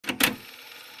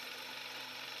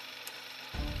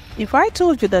If I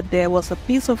told you that there was a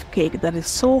piece of cake that is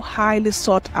so highly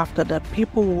sought after that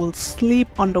people will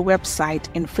sleep on the website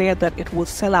in fear that it will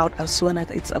sell out as soon as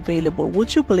it's available,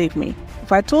 would you believe me?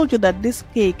 If I told you that this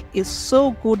cake is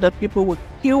so good that people would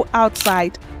queue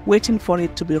outside waiting for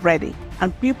it to be ready,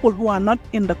 and people who are not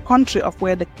in the country of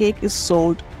where the cake is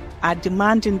sold are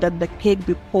demanding that the cake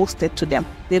be posted to them.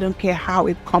 They don't care how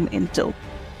it come into.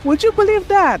 Would you believe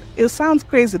that? It sounds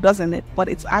crazy, doesn't it? But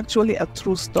it's actually a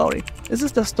true story. This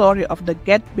is the story of the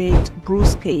get-baked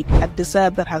bruise cake, a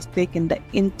dessert that has taken the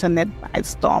internet by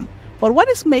storm. But what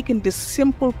is making this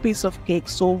simple piece of cake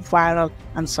so viral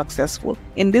and successful?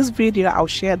 In this video, I'll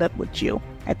share that with you.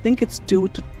 I think it's due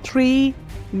to three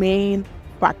main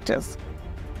factors.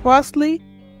 Firstly,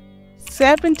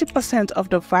 70% of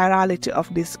the virality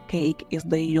of this cake is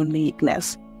the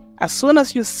uniqueness. As soon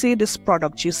as you see this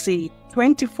product, you see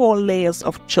 24 layers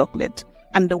of chocolate,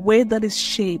 and the way that it's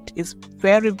shaped is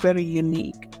very, very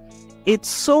unique. It's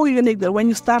so unique that when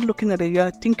you start looking at it, you're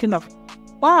thinking of,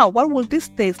 wow, what will this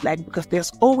taste like? Because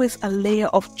there's always a layer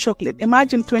of chocolate.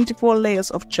 Imagine 24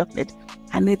 layers of chocolate,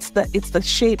 and it's the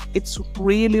shape. It's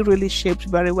really, really shaped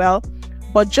very well.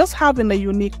 But just having a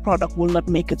unique product will not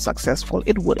make it successful.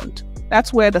 It wouldn't.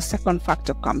 That's where the second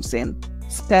factor comes in: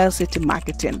 scarcity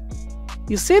marketing.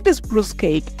 You see this bruise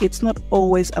cake, it's not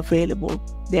always available.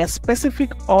 There are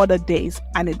specific order days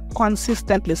and it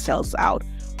consistently sells out.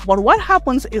 But what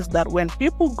happens is that when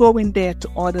people go in there to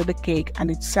order the cake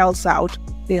and it sells out,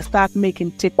 they start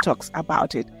making TikToks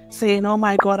about it, saying, oh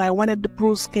my God, I wanted the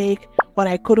bruise cake, but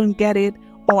I couldn't get it,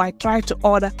 or I tried to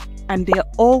order. And they're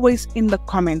always in the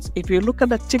comments. If you look at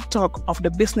the TikTok of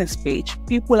the business page,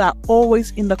 people are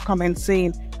always in the comments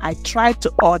saying, I tried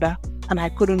to order and I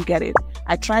couldn't get it.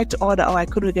 I tried to order or I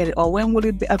couldn't get it, or when will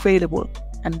it be available?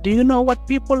 And do you know what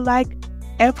people like?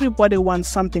 Everybody wants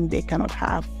something they cannot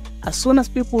have. As soon as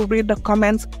people read the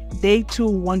comments, they too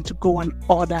want to go and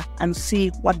order and see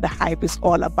what the hype is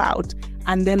all about.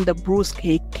 And then the bruise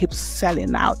cake keeps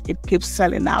selling out. It keeps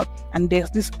selling out. And there's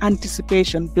this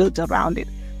anticipation built around it.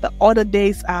 The order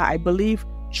days are, I believe,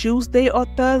 Tuesday or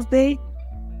Thursday.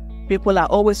 People are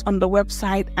always on the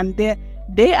website, and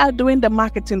they are doing the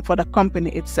marketing for the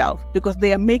company itself, because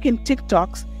they are making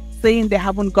TikToks saying they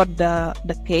haven't got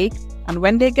the cake. And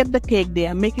when they get the cake, they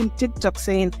are making TikToks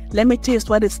saying, let me taste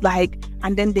what it's like.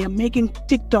 And then they're making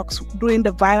TikToks doing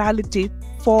the virality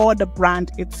for the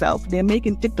brand itself. They're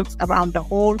making TikToks around the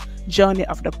whole journey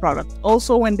of the product.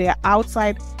 Also, when they are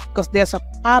outside, because there's a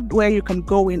part where you can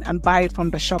go in and buy it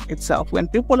from the shop itself. When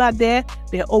people are there,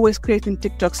 they're always creating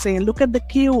TikToks saying, look at the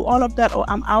queue, all of that, or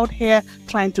I'm out here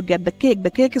trying to get the cake.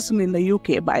 The cake is in the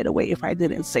UK, by the way, if I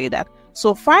didn't say that.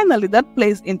 So finally, that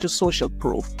plays into social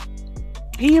proof.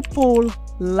 People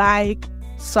like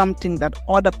something that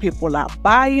other people are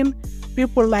buying.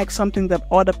 People like something that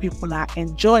other people are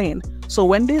enjoying. So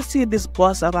when they see this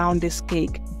buzz around this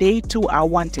cake, they too are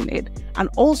wanting it. And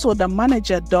also the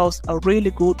manager does a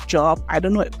really good job. I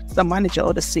don't know if it's the manager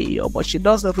or the CEO, but she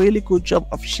does a really good job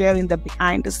of sharing the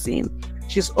behind the scene.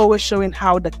 She's always showing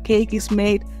how the cake is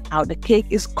made, how the cake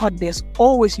is cut. There's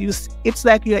always it's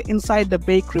like you're inside the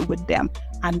bakery with them.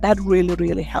 And that really,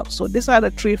 really helps. So these are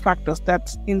the three factors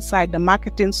that's inside the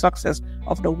marketing success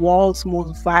of the world's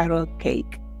most viral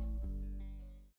cake.